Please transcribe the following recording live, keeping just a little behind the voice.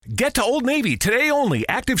Get to Old Navy today only.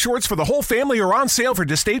 Active shorts for the whole family are on sale for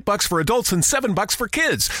just $8 for adults and $7 for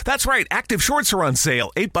kids. That's right, active shorts are on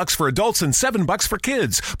sale. $8 for adults and $7 for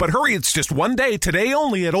kids. But hurry, it's just one day today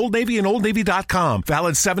only at Old Navy and OldNavy.com.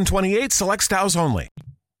 Valid 7/28, select styles only.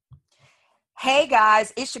 Hey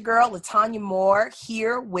guys, it's your girl LaTanya Moore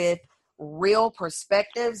here with Real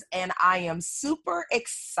Perspectives, and I am super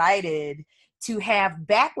excited to have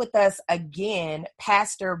back with us again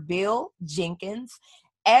Pastor Bill Jenkins.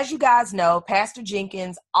 As you guys know, Pastor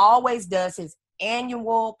Jenkins always does his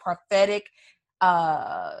annual prophetic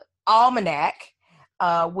almanac,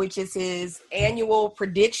 which is his annual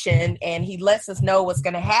prediction, and he lets us know what's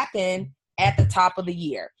going to happen at the top of the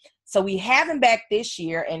year. So we have him back this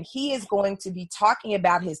year, and he is going to be talking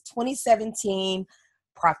about his 2017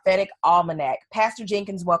 prophetic almanac. Pastor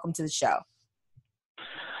Jenkins, welcome to the show.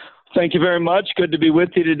 Thank you very much. Good to be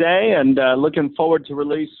with you today, and looking forward to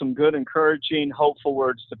release some good, encouraging, hopeful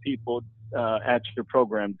words to people at your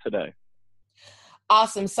program today.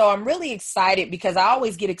 Awesome. So I'm really excited because I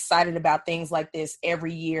always get excited about things like this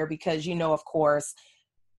every year because, you know, of course,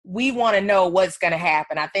 we want to know what's going to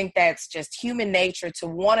happen. I think that's just human nature to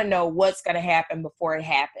want to know what's going to happen before it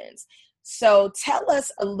happens. So tell us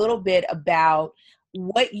a little bit about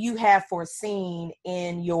what you have foreseen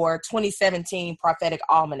in your 2017 prophetic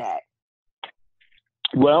almanac.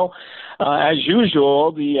 Well, as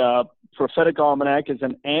usual, the prophetic almanac is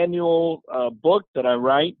an annual book that I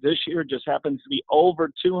write. This year just happens to be over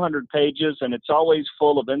 200 pages, and it's always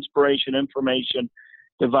full of inspiration, information,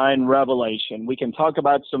 divine revelation. We can talk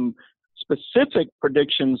about some specific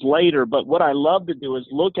predictions later, but what I love to do is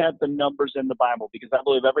look at the numbers in the Bible, because I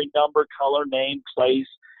believe every number, color, name, place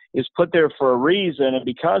is put there for a reason, and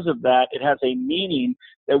because of that, it has a meaning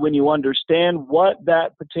that when you understand what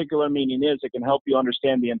that particular meaning is, it can help you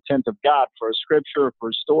understand the intent of God for a scripture or for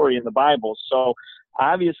a story in the Bible. So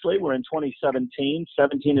obviously, we're in 2017.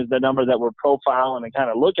 17 is the number that we're profiling and kind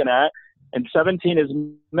of looking at, and 17 is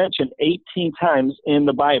mentioned 18 times in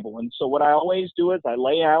the Bible. And so what I always do is I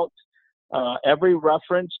lay out every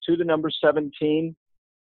reference to the number 17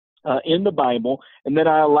 in the Bible, and then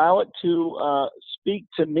I allow it to speak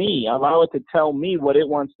to me. I allow it to tell me what it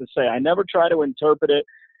wants to say. I never try to interpret it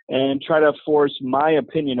and try to force my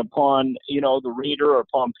opinion upon, the reader or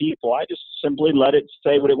upon people. I just simply let it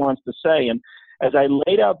say what it wants to say. And as I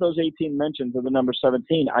laid out those 18 mentions of the number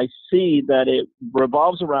 17, I see that it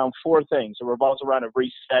revolves around four things. It revolves around a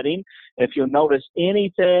resetting. If you'll notice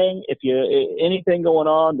anything going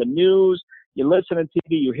on, the news, you listen to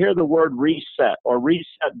TV, you hear the word reset or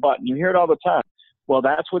reset button. You hear it all the time. Well,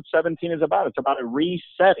 that's what 17 is about. It's about a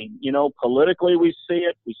resetting. Politically we see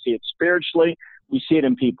it spiritually, we see it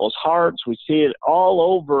in people's hearts, we see it all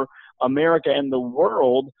over America and the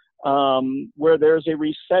world, where there's a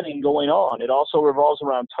resetting going on. It also revolves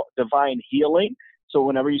around divine healing. So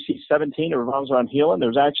whenever you see 17, it revolves around healing.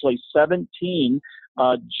 There's actually 17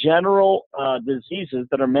 general diseases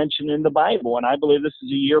that are mentioned in the Bible. And I believe this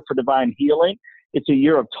is a year for divine healing. It's a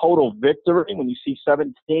year of total victory. When you see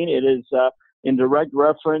 17, it is in direct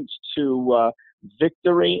reference to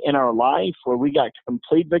victory in our life, where we got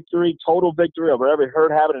complete victory, total victory over every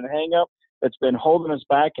hurt, habit, and hang up that's been holding us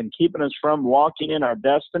back and keeping us from walking in our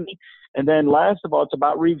destiny. And then last of all, it's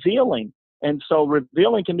about revealing. And so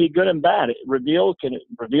revealing can be good and bad. It can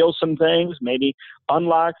reveal some things, maybe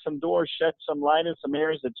unlock some doors, shed some light in some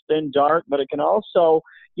areas that's been dark, but it can also,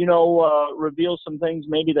 reveal some things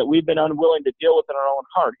maybe that we've been unwilling to deal with in our own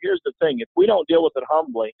heart. Here's the thing. If we don't deal with it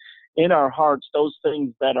humbly in our hearts, those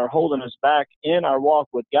things that are holding us back in our walk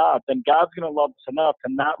with God, then God's going to love us enough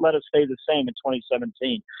to not let us stay the same in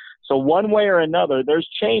 2017. So one way or another, there's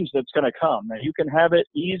change that's going to come. Now, you can have it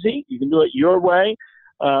easy. You can do it your way.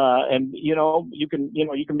 And you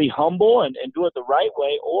can be humble and do it the right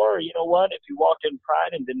way. Or, if you walk in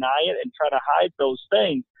pride and deny it and try to hide those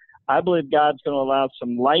things, I believe God's going to allow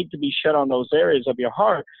some light to be shed on those areas of your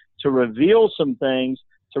heart to reveal some things,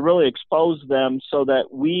 to really expose them so that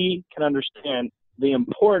we can understand the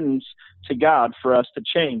importance to God for us to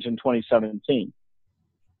change in 2017.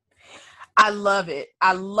 I love it.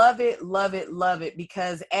 I love it, love it, love it.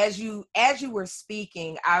 Because as you were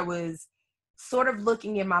speaking, I was sort of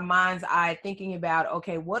looking in my mind's eye, thinking about,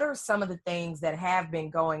 okay, what are some of the things that have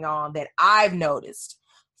been going on that I've noticed,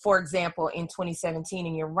 for example, in 2017?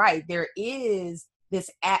 And you're right, there is this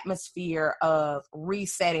atmosphere of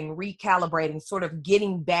resetting, recalibrating, sort of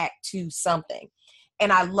getting back to something.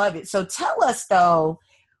 And I love it. So tell us, though,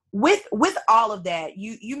 with all of that,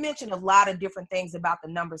 you mentioned a lot of different things about the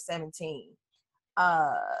number 17.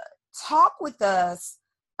 Talk with us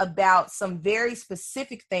about some very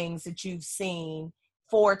specific things that you've seen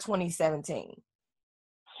for 2017.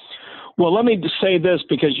 Well, let me just say this,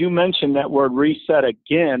 because you mentioned that word reset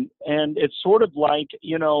again, and it's sort of like,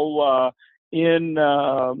 in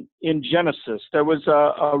Genesis, there was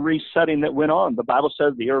a resetting that went on. The Bible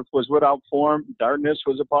says the earth was without form, darkness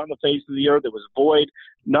was upon the face of the earth, it was void,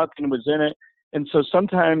 nothing was in it. And so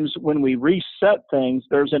sometimes when we reset things,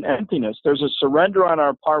 there's an emptiness. There's a surrender on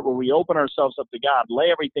our part where we open ourselves up to God,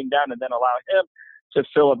 lay everything down, and then allow Him to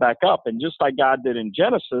fill it back up. And just like God did in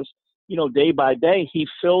Genesis, day by day, He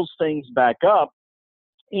fills things back up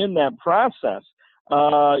in that process,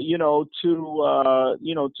 to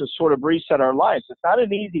sort of reset our lives. It's not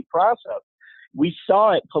an easy process. We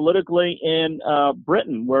saw it politically in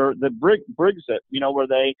Britain, where the Brexit, where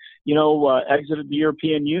they, exited the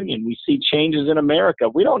European Union. We see changes in America.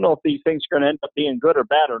 We don't know if these things are going to end up being good or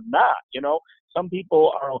bad or not. Some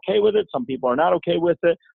people are okay with it. Some people are not okay with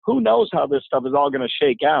it. Who knows how this stuff is all going to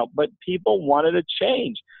shake out? But people wanted a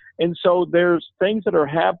change. And so there's things that are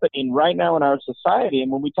happening right now in our society.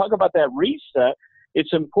 And when we talk about that reset,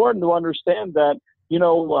 it's important to understand that,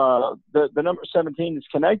 the number 17 is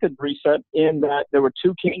connected to reset, in that there were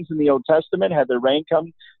two kings in the Old Testament, had their reign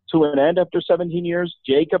come to an end after 17 years.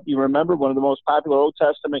 Jacob, you remember, one of the most popular Old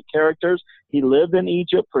Testament characters. He lived in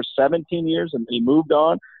Egypt for 17 years and he moved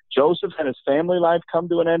on. Joseph had his family life come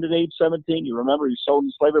to an end at age 17. You remember, he was sold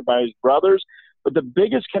into slavery by his brothers. But the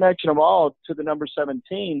biggest connection of all to the number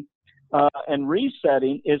 17 and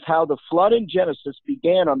resetting is how the flood in Genesis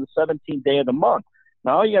began on the 17th day of the month.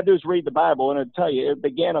 Now, all you got to do is read the Bible, and it'll tell you it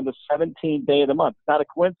began on the 17th day of the month. It's not a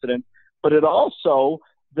coincidence, but it also,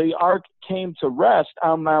 the ark came to rest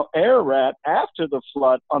on Mount Ararat after the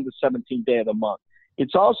flood on the 17th day of the month.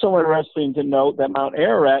 It's also interesting to note that Mount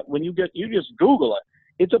Ararat, when you just Google it,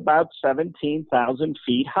 it's about 17,000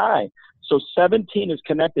 feet high. So 17 is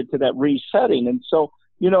connected to that resetting. And so,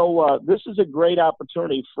 this is a great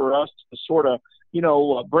opportunity for us to sort of,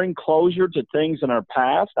 bring closure to things in our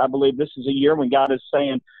past. I believe this is a year when God is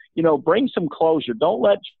saying, bring some closure. Don't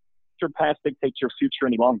let your past dictate your future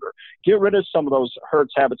any longer. Get rid of some of those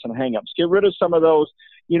hurts, habits, and hangups. Get rid of some of those,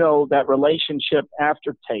 that relationship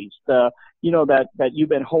aftertaste, that you've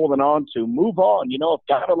been holding on to. Move on. If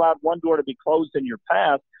God allowed one door to be closed in your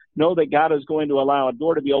past, know that God is going to allow a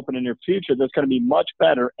door to be open in your future that's going to be much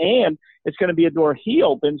better, and it's going to be a door He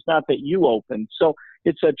opens, not that you open. So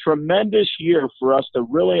it's a tremendous year for us to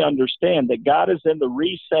really understand that God is in the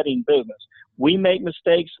resetting business. We make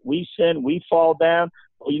mistakes, we sin, we fall down.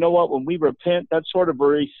 Well, you know what? When we repent, that's sort of a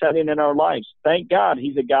resetting in our lives. Thank God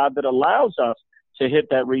He's a God that allows us to hit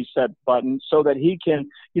that reset button so that He can,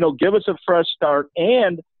 give us a fresh start,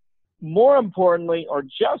 and more importantly, or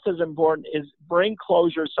just as important, is bring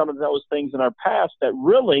closure to some of those things in our past that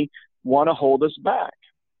really want to hold us back.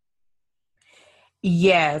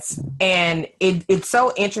 Yes. And it's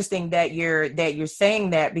so interesting that you're saying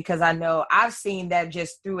that, because I know I've seen that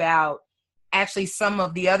just throughout actually some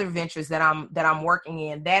of the other ventures that I'm working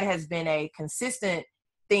in. That has been a consistent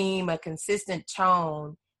theme, a consistent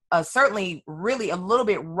tone, certainly really a little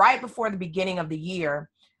bit right before the beginning of the year.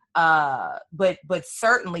 But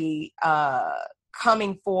certainly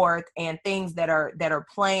coming forth, and things that are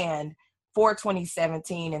planned for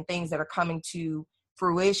 2017, and things that are coming to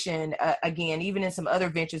fruition again, even in some other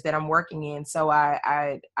ventures that I'm working in. So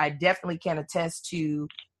I definitely can attest to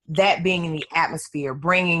that being in the atmosphere,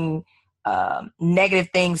 bringing negative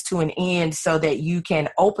things to an end so that you can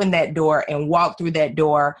open that door and walk through that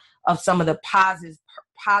door of some of the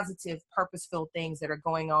positive, purposeful things that are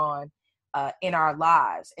going on in our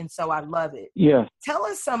lives. And so I love it. Yeah. Tell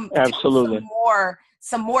us some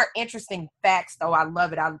more interesting facts, though. I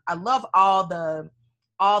love it. I love all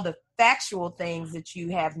the factual things that you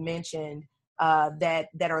have mentioned that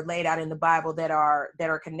are laid out in the Bible that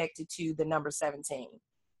are connected to the number 17.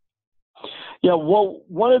 Yeah, well,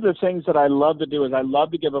 one of the things that I love to do is I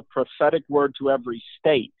love to give a prophetic word to every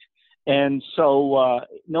state. And so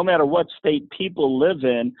no matter what state people live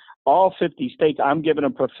in, all 50 states, I'm giving a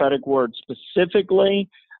prophetic word specifically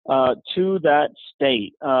to that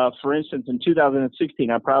state. For instance, in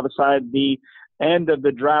 2016, I prophesied the end of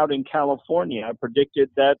the drought in California. I predicted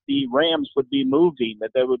that the Rams would be moving, that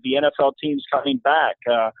there would be NFL teams coming back,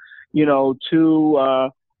 to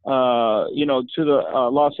the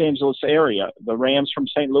Los Angeles area. The Rams from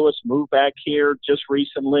St. Louis moved back here just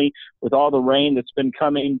recently with all the rain that's been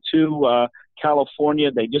coming to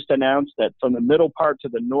California. They just announced that from the middle part to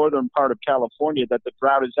the northern part of California that the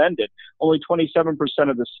drought has ended. Only 27%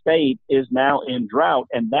 of the state is now in drought,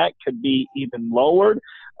 and that could be even lowered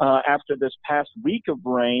after this past week of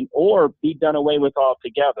rain, or be done away with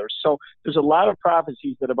altogether. So there's a lot of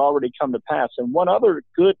prophecies that have already come to pass. And one other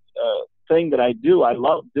good thing that I do, I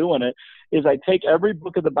love doing it, is I take every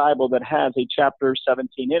book of the Bible that has a chapter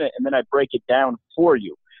 17 in it, and then I break it down for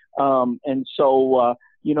you. And so,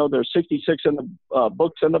 there's 66 in the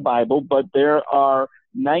books in the Bible, but there are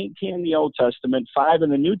 19 in the Old Testament, 5 in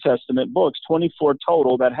the New Testament books, 24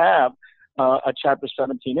 total that have a chapter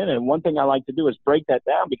 17 in it. And one thing I like to do is break that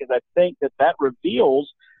down, because I think that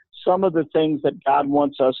reveals some of the things that God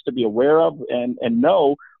wants us to be aware of and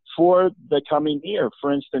know for the coming year.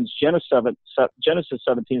 For instance, Genesis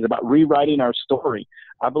 17 is about rewriting our story.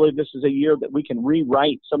 I believe this is a year that we can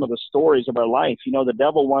rewrite some of the stories of our life. The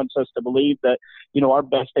devil wants us to believe that, our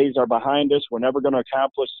best days are behind us. We're never going to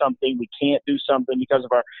accomplish something. We can't do something because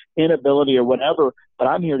of our inability or whatever. But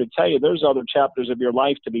I'm here to tell you there's other chapters of your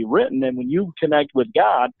life to be written. And when you connect with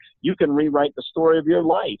God, you can rewrite the story of your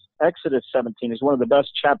life. Exodus 17 is one of the best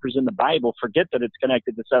chapters in the Bible. Forget that it's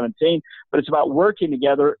connected to 17, but it's about working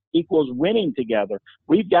together equals winning together.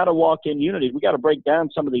 We've got to walk in unity. We got to break down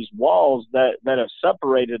some of these walls that have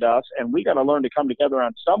separated us, and we got to learn to come together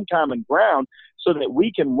on some common ground so that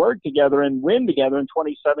we can work together and win together in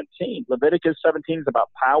 2017. Leviticus 17 is about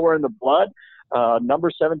power in the blood. Number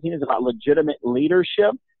 17 is about legitimate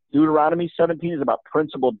leadership. Deuteronomy 17 is about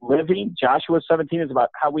principled living. Joshua 17 is about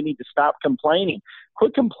how we need to stop complaining.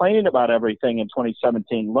 Quit complaining about everything in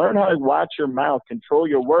 2017. Learn how to watch your mouth, control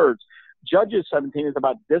your words. Judges 17 is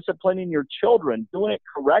about disciplining your children, doing it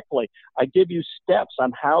correctly. I give you steps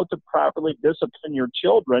on how to properly discipline your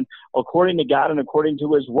children according to God and according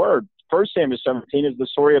to his word. 1 Samuel 17 is the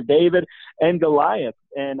story of David and Goliath,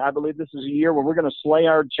 and I believe this is a year where we're going to slay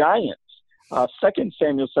our giants. 2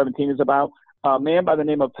 Samuel 17 is about a man by the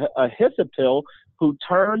name of Ahithophel who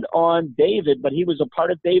turned on David, but he was a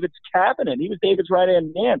part of David's cabinet. He was David's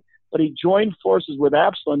right-hand man, but he joined forces with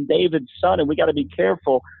Absalom, David's son, and we got to be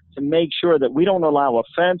careful to make sure that we don't allow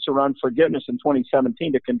offense or unforgiveness in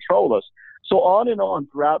 2017 to control us. So on and on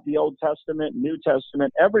throughout the Old Testament, New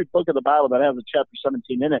Testament, every book of the Bible that has a chapter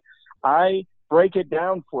 17 in it, I break it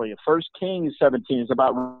down for you. 1 Kings 17 is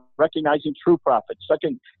about recognizing true prophets.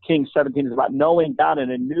 2 Kings 17 is about knowing God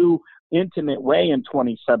in a new, intimate way in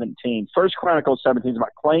 2017. 1 Chronicles 17 is about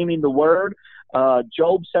claiming the word.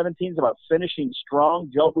 Job 17 is about finishing strong.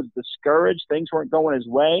 Job was discouraged. Things weren't going his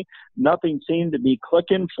way. Nothing seemed to be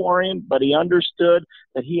clicking for him, but he understood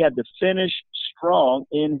that he had to finish strong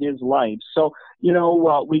in his life. So,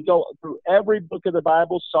 we go through every book of the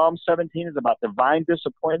Bible. Psalm 17 is about divine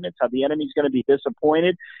disappointments, how the enemy's going to be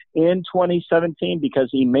disappointed in 2017 because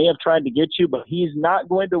he may have tried to get you, but he's not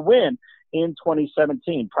going to win in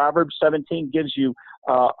 2017. Proverbs 17 gives you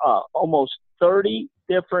almost 30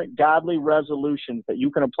 different godly resolutions that you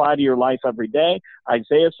can apply to your life every day.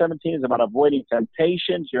 Isaiah 17 is about avoiding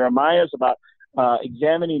temptation. Jeremiah is about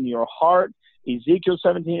examining your heart. Ezekiel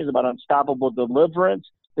 17 is about unstoppable deliverance.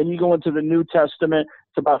 Then you go into the New Testament.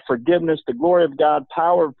 It's about forgiveness, the glory of God,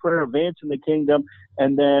 power of prayer, advancing the kingdom,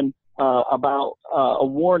 and then about a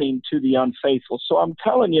warning to the unfaithful. So I'm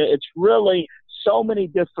telling you, it's really so many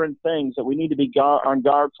different things that we need to be on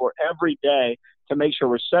guard for every day to make sure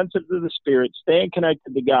we're sensitive to the Spirit, staying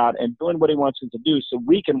connected to God, and doing what he wants us to do so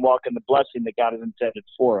we can walk in the blessing that God has intended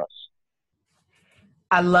for us.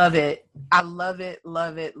 I love it. I love it,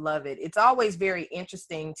 love it, love it. It's always very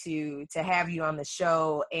interesting to have you on the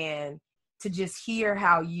show and to just hear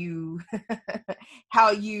how you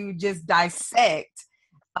how you just dissect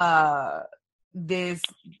this,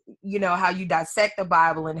 how you dissect the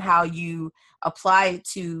Bible and how you apply it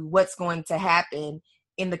to what's going to happen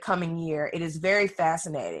in the coming year. It is very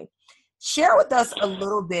fascinating. Share with us a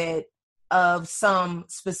little bit of some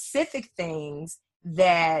specific things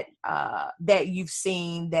that you've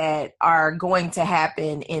seen that are going to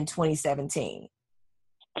happen in 2017.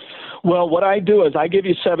 Well, what I do is I give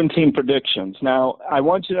you 17 predictions. Now, I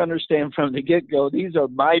want you to understand from the get-go, these are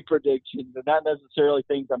my predictions and not necessarily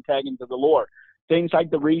things I'm tagging to the Lord. Things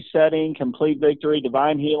like the resetting, complete victory,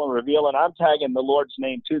 divine healing, reveal, and I'm tagging the Lord's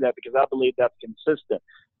name to that because I believe that's consistent.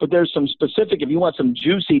 But there's some specific, if you want some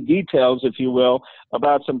juicy details, if you will,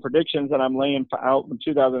 about some predictions that I'm laying out in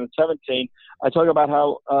 2017, I talk about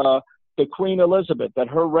how the Queen Elizabeth, that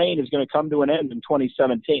her reign is going to come to an end in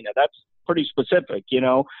 2017. Now, that's pretty specific,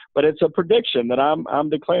 but it's a prediction that I'm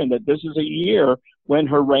declaring that this is a year when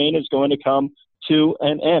her reign is going to come to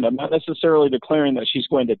an end. I'm not necessarily declaring that she's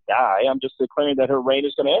going to die. I'm just declaring that her reign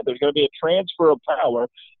is going to end. There's going to be a transfer of power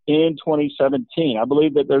in 2017. I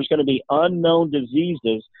believe that there's going to be unknown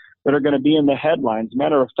diseases that are going to be in the headlines.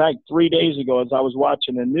 Matter of fact, 3 days ago, as I was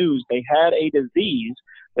watching the news, they had a disease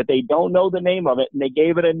that they don't know the name of it, and they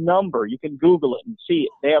gave it a number. You can Google it and see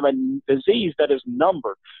it. They have a disease that is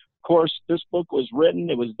numbered. Of course, this book was written,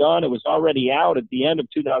 it was done, it was already out at the end of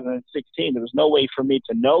 2016. There was no way for me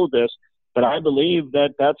to know this but I believe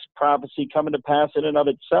that that's prophecy coming to pass in and of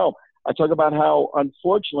itself. I talk about how,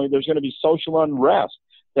 unfortunately, there's going to be social unrest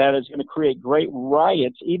that is going to create great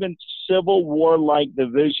riots, even civil war-like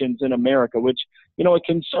divisions in America, which, it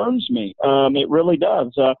concerns me. It really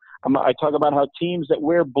does. I talk about how teams that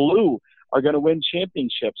wear blue are going to win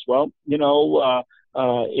championships. Well, and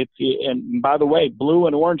by the way, blue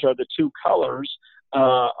and orange are the two colors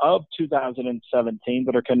of 2017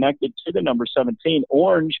 that are connected to the number 17.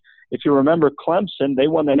 Orange, if you remember Clemson, they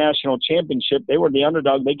won the national championship. They were the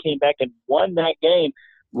underdog. They came back and won that game.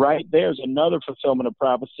 Right there's another fulfillment of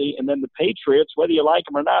prophecy. And then the Patriots, whether you like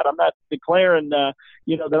them or not, I'm not declaring, that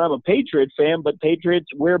I'm a Patriot fan, but Patriots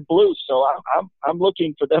wear blue. So I'm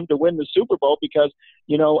looking for them to win the Super Bowl because,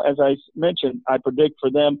 as I mentioned, I predict for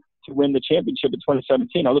them to win the championship in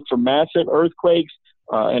 2017. I look for massive earthquakes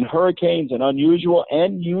and hurricanes and unusual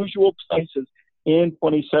places in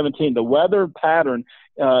 2017. The weather pattern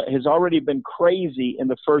has already been crazy in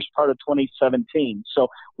the first part of 2017. So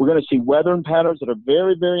we're going to see weather patterns that are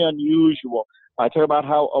very, very unusual. I talk about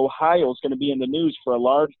how Ohio is going to be in the news for a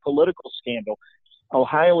large political scandal.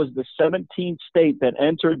 Ohio is the 17th state that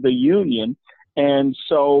entered the union. And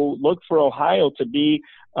so look for Ohio to be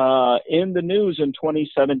in the news in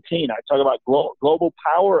 2017. I talk about global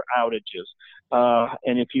power outages.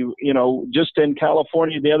 And if just in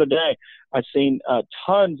California the other day, I've seen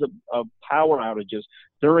tons of power outages.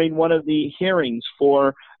 During one of the hearings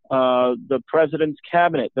for the president's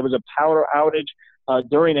cabinet, there was a power outage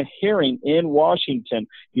during a hearing in Washington.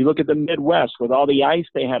 You look at the Midwest with all the ice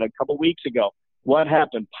they had a couple weeks ago. What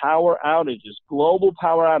happened? Power outages, global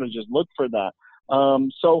power outages. Look for that.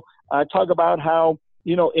 So I talk about how,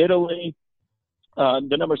 Italy,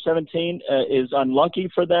 the number 17 is unlucky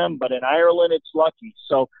for them, but in Ireland, it's lucky.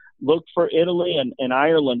 So look for Italy and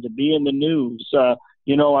Ireland to be in the news. I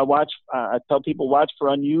tell people watch for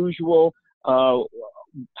unusual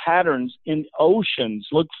patterns in oceans.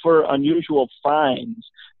 Look for unusual finds,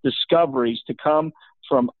 discoveries to come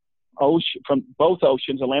from both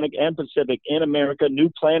oceans, Atlantic and Pacific, in America. New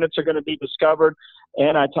planets are going to be discovered.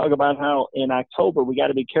 And I talk about how in October we got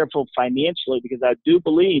to be careful financially because I do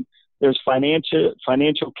believe there's financial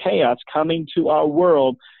chaos coming to our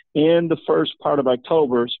world in the first part of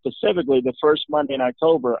October, specifically the first Monday in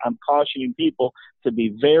October. I'm cautioning people to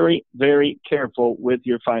be very, very careful with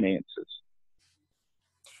your finances.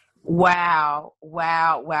 Wow.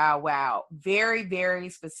 Very, very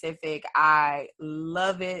specific. I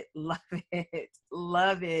love it.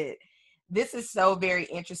 This is so very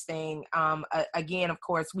interesting. Again, of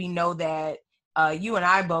course, we know that you and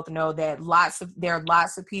I both know that there are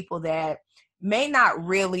lots of people that may not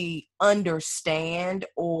really understand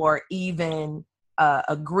or even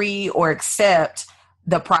agree or accept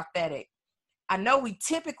the prophetic. I know we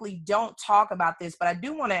typically don't talk about this, but I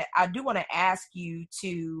do want to ask you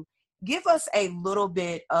to give us a little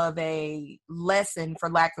bit of a lesson, for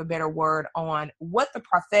lack of a better word, on what the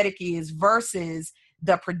prophetic is versus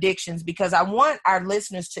the predictions, because I want our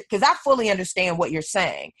listeners to, because I fully understand what you're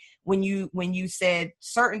saying when you said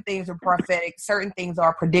certain things are prophetic, certain things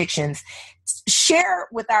are predictions. Share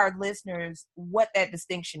with our listeners what that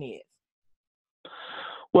distinction is.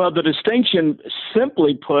 Well, the distinction,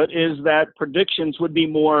 simply put, is that predictions would be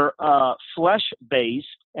more flesh-based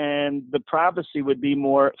and the prophecy would be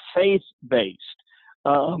more faith-based.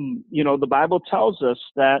 The Bible tells us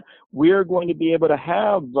that we're going to be able to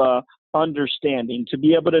have understanding, to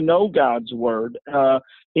be able to know God's word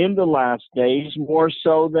in the last days more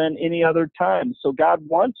so than any other time. So God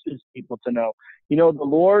wants his people to know. The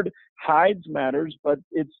Lord hides matters, but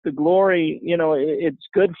it's the glory, it's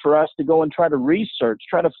good for us to go and try to research,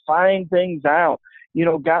 try to find things out.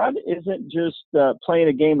 God isn't just playing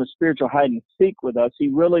a game of spiritual hide and seek with us. He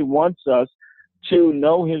really wants us to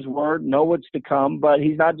know his word, know what's to come, but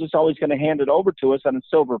he's not just always going to hand it over to us on a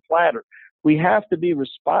silver platter. We have to be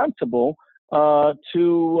responsible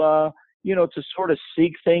to sort of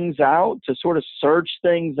seek things out, to sort of search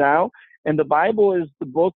things out. And the Bible is the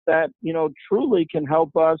book that, truly can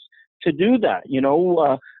help us to do that.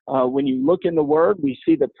 When you look in the word, we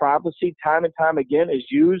see that prophecy time and time again is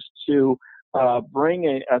used to bring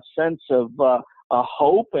a sense of a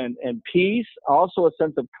hope and peace, also a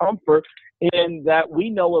sense of comfort in that we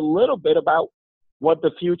know a little bit about what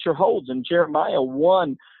the future holds. In Jeremiah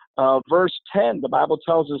 1, verse 10, the Bible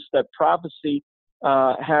tells us that prophecy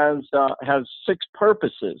has 6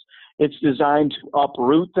 purposes. It's designed to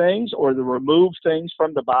uproot things or to remove things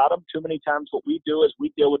from the bottom. Too many times what we do is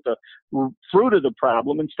we deal with the fruit of the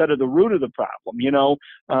problem instead of the root of the problem.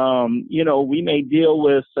 We may deal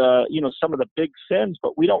with, some of the big sins,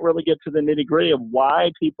 but we don't really get to the nitty-gritty of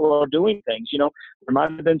why people are doing things. There might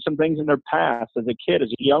have been some things in their past as a kid, as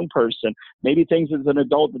a young person, maybe things as an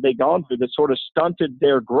adult that they've gone through that sort of stunted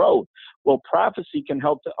their growth. Well, prophecy can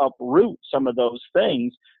help to uproot some of those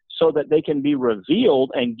things so that they can be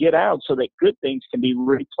revealed and get out so that good things can be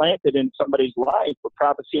replanted in somebody's life. But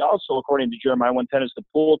prophecy also, according to Jeremiah 1:10, is to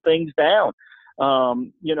pull things down,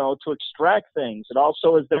 to extract things. It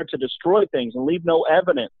also is there to destroy things and leave no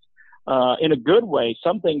evidence in a good way.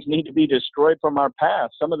 Some things need to be destroyed from our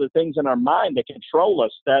past. Some of the things in our mind that control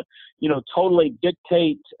us, that, totally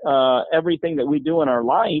dictate everything that we do in our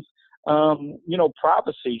life.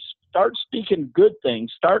 Prophecy. Start speaking good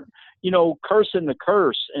things. Start, cursing the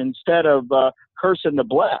curse instead of cursing the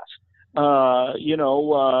blessed.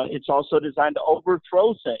 It's also designed to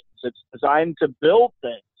overthrow things. It's designed to build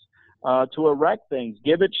things, to erect things,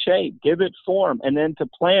 give it shape, give it form, and then to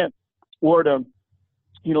plant or to,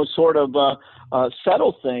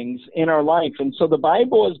 settle things in our life. And so the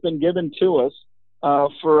Bible has been given to us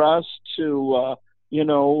for us to,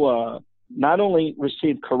 not only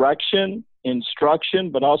receive correction, instruction,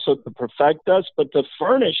 but also to perfect us, but to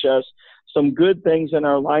furnish us some good things in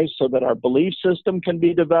our life so that our belief system can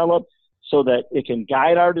be developed, so that it can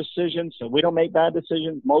guide our decisions so we don't make bad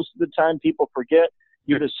decisions. Most of the time people forget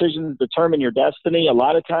your decisions determine your destiny. A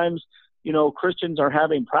lot of times, Christians are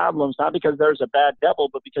having problems, not because there's a bad devil,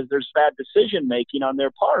 but because there's bad decision making on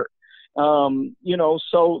their part.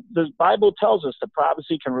 So the Bible tells us that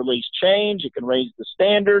prophecy can release change. It can raise the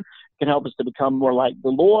standard, can help us to become more like the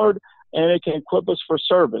Lord, and it can equip us for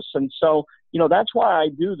service. And so, that's why I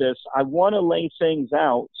do this. I want to lay things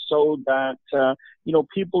out so that,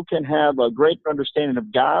 people can have a greater understanding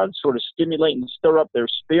of God, sort of stimulate and stir up their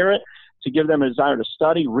spirit to give them a desire to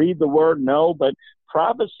study, read the word, know. But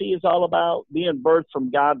prophecy is all about being birthed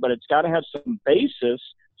from God, but it's got to have some basis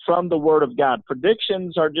from the word of God.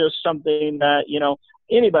 Predictions are just something that,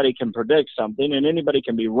 anybody can predict something and anybody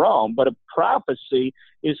can be wrong, but a prophecy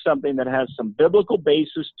is something that has some biblical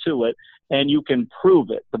basis to it and you can prove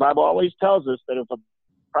it. The Bible always tells us that if a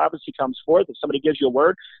prophecy comes forth, if somebody gives you a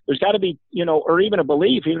word, there's got to be, or even a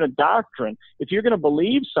belief, even a doctrine. If you're going to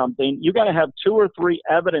believe something, you got to have 2 or 3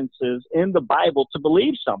 evidences in the Bible to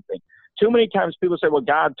believe something. Too many times people say, well,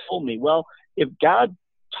 God told me. Well, if God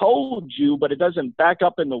told you, but it doesn't back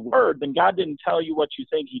up in the word, then God didn't tell you what you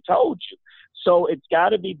think he told you. So it's got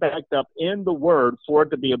to be backed up in the word for it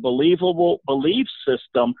to be a believable belief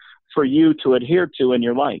system for you to adhere to in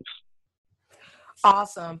your life.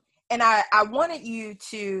 Awesome. And I wanted you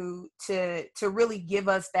to really give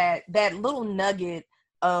us that little nugget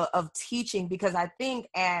of teaching, because I think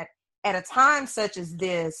at a time such as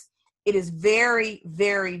this, it is very,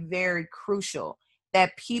 very, very crucial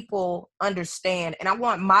that people understand. And I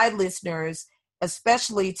want my listeners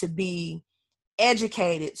especially to be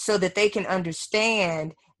educated so that they can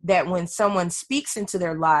understand that when someone speaks into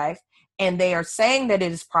their life and they are saying that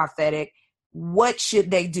it is prophetic, what should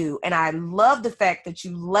they do? And I love the fact that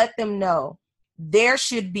you let them know there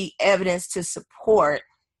should be evidence to support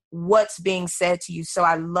what's being said to you. So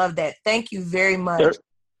I love that. Thank you very much.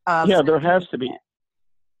 There has to be.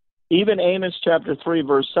 Even Amos chapter 3,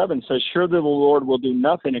 verse 7 says, surely the Lord will do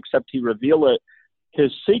nothing except he reveal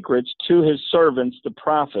his secrets to his servants, the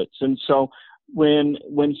prophets. And so when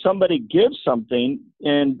somebody gives something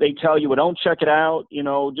and they tell you, well, don't check it out,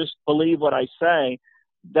 just believe what I say,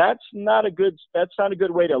 that's not a good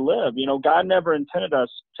way to live. God never intended us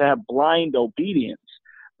to have blind obedience.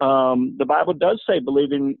 The Bible does say,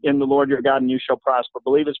 believe in the Lord your God and you shall prosper.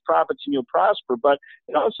 Believe his prophets and you'll prosper. But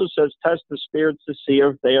it also says, test the spirits to see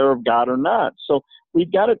if they are of God or not. So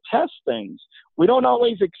we've got to test things. We don't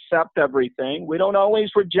always accept everything. We don't always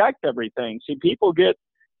reject everything. See, people get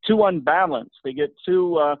too unbalanced. They get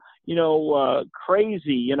too,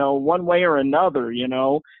 crazy, one way or another,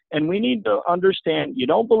 and we need to understand you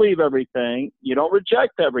don't believe everything. You don't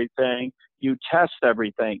reject everything. You test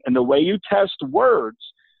everything. And the way you test words,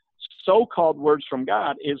 so-called words from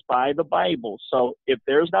God, is by the Bible. So if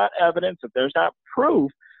there's not evidence, if there's not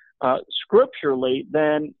proof scripturally,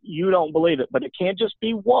 then you don't believe it. But it can't just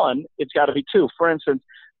be one. It's got to be 2. For instance,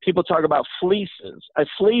 people talk about fleeces. A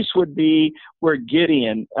fleece would be where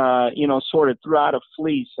Gideon, sort of threw out a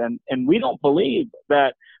fleece. And we don't believe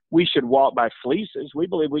that we should walk by fleeces. We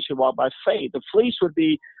believe we should walk by faith. The fleece would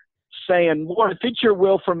be saying, Lord, if it's your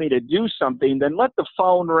will for me to do something, then let the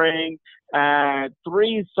phone ring at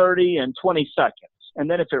 3:30 and 20 seconds. And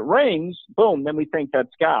then if it rings, boom, then we think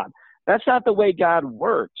that's God. That's not the way God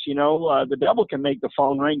works. The devil can make the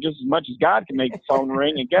phone ring just as much as God can make the phone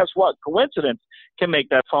ring. And guess what? Coincidence can make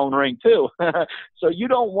that phone ring too. So you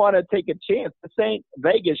don't want to take a chance. This ain't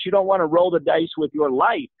Vegas. You don't want to roll the dice with your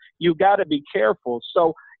life. You got to be careful.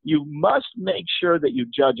 So you must make sure that you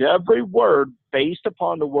judge every word based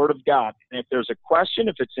upon the word of God. And if there's a question,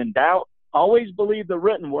 if it's in doubt, always believe the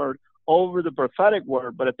written word over the prophetic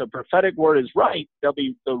word. But if the prophetic word is right, there'll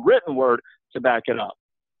be the written word to back it up.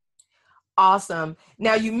 Awesome.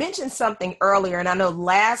 Now, you mentioned something earlier, and I know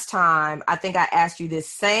last time, I think I asked you this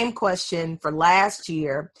same question for last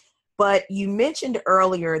year, but you mentioned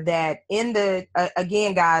earlier that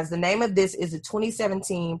again, guys, the name of this is the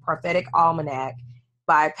 2017 Prophetic Almanac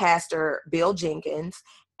by Pastor Bill Jenkins.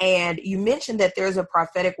 And you mentioned that there's a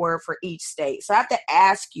prophetic word for each state. So I have to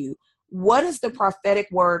ask you, what is the prophetic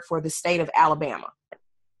word for the state of Alabama?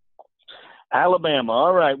 Alabama.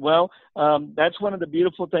 All right. Well, that's one of the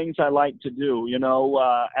beautiful things I like to do.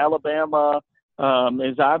 Alabama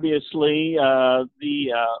is obviously a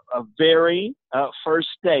very first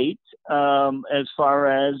state as far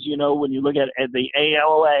as, when you look at the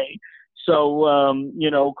ALA.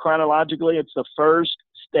 So, chronologically, it's the first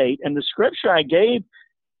state. And the scripture I gave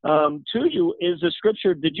to you is the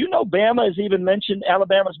scripture. Did you know Alabama is mentioned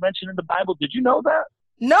in the Bible? Did you know that?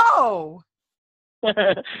 No.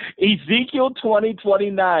 Ezekiel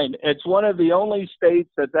 20:29. It's one of the only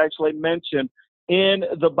states that's actually mentioned in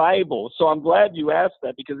the Bible. So I'm glad you asked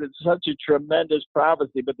that because it's such a tremendous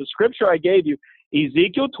prophecy. But the scripture I gave you,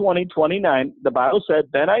 Ezekiel 20:29, the Bible said,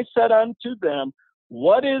 "Then I said unto them,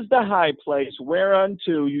 what is the high place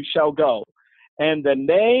whereunto you shall go? And the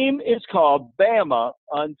name is called Bama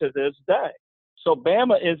unto this day." So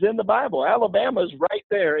Bama is in the Bible. Alabama is right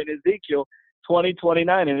there in Ezekiel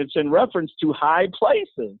 20:29, and it's in reference to high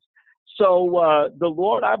places. So the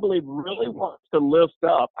Lord, I believe, really wants to lift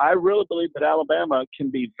up. I really believe that Alabama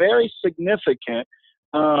can be very significant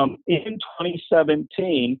in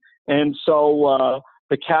 2017. And so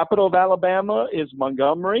the capital of Alabama is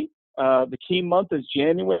Montgomery. The key month is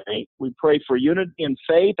January. We pray for unity and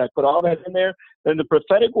faith. I put all that in there. Then the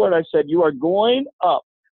prophetic word, I said, you are going up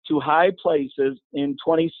to high places in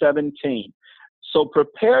 2017. So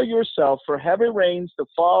prepare yourself for heavy rains to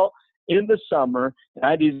fall in the summer. And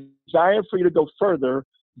I desire for you to go further,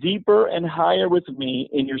 deeper, and higher with me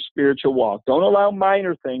in your spiritual walk. Don't allow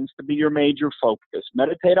minor things to be your major focus.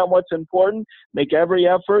 Meditate on what's important. Make every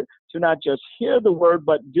effort to not just hear the word,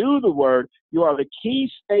 but do the word. You are the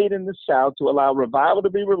key state in the South to allow revival to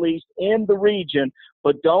be released in the region,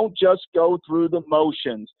 but don't just go through the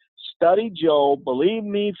motions. Study Joel, believe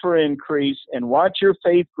me for increase, and watch your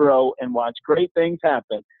faith grow and watch great things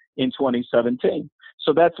happen in 2017.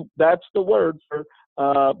 So that's the word for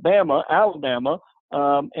Alabama,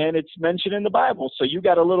 and it's mentioned in the Bible. So you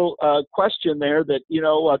got a little question there that,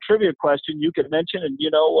 a trivia question you could mention and,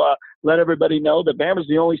 let everybody know that Bama is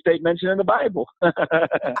the only state mentioned in the Bible.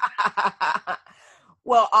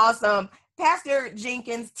 Well, awesome. Pastor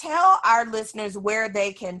Jenkins, tell our listeners where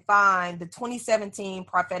they can find the 2017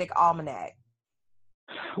 Prophetic Almanac.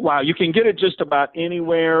 Wow, you can get it just about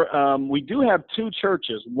anywhere. We do have two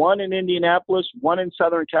churches, one in Indianapolis, one in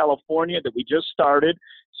Southern California that we just started.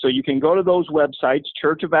 So you can go to those websites.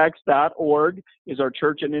 churchofacts.org is our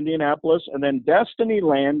church in Indianapolis, and then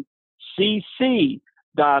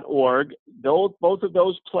destinylandcc.org. Both of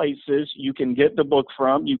those places you can get the book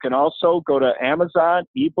from. You can also go to Amazon,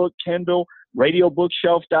 ebook, Kindle,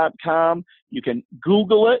 radiobookshelf.com. You can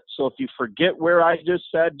Google it. So if you forget where I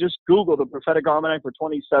just said, just Google the Prophetic Almanac for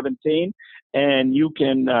 2017, and you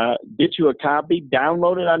can get you a copy,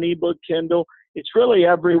 download it on ebook, Kindle. It's really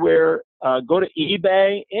everywhere. Go to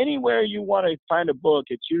eBay. Anywhere you want to find a book,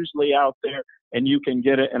 it's usually out there, and you can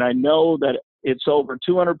get it. And I know that it's over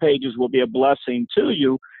 200 pages will be a blessing to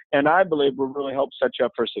you, and I believe will really help set you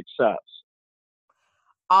up for success.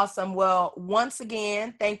 Awesome. Well, once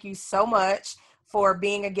again, thank you so much for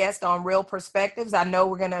being a guest on Real Perspectives. I know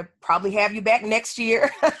we're going to probably have you back next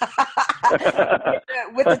year with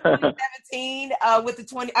the 2017, with the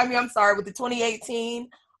 2018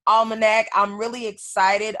 Almanac. I'm really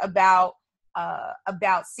excited about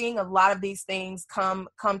seeing a lot of these things come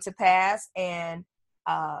to pass. And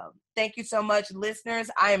thank you so much, listeners.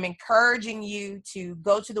 I am encouraging you to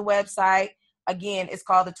go to the website. Again, it's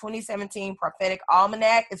called the 2017 Prophetic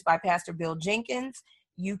Almanac. It's by Pastor Bill Jenkins.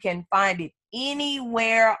 You can find it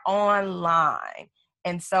anywhere online.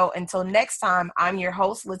 And so until next time, I'm your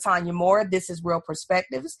host, Latanya Moore. This is Real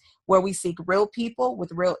Perspectives, where we seek real people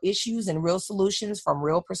with real issues and real solutions from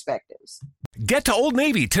real perspectives. Get to Old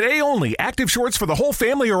Navy today only. Active shorts for the whole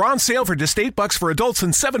family are on sale for just $8 for adults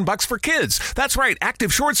and $7 for kids. That's right,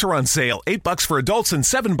 active shorts are on sale. $8 for adults and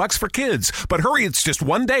 $7 for kids. But hurry, it's just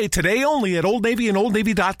one day today only at Old Navy and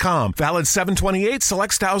OldNavy.com. Valid 7/28,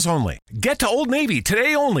 select styles only. Get to Old Navy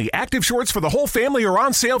today only. Active shorts for the whole family are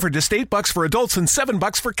on sale for just $8 for adults and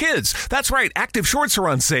 $7 for kids. That's right, active shorts are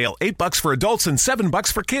on sale. $8 for adults and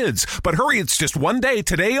 $7 for kids. But hurry, it's just one day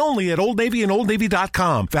today only at Old Navy and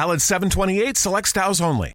OldNavy.com. Valid 7/28, select styles only.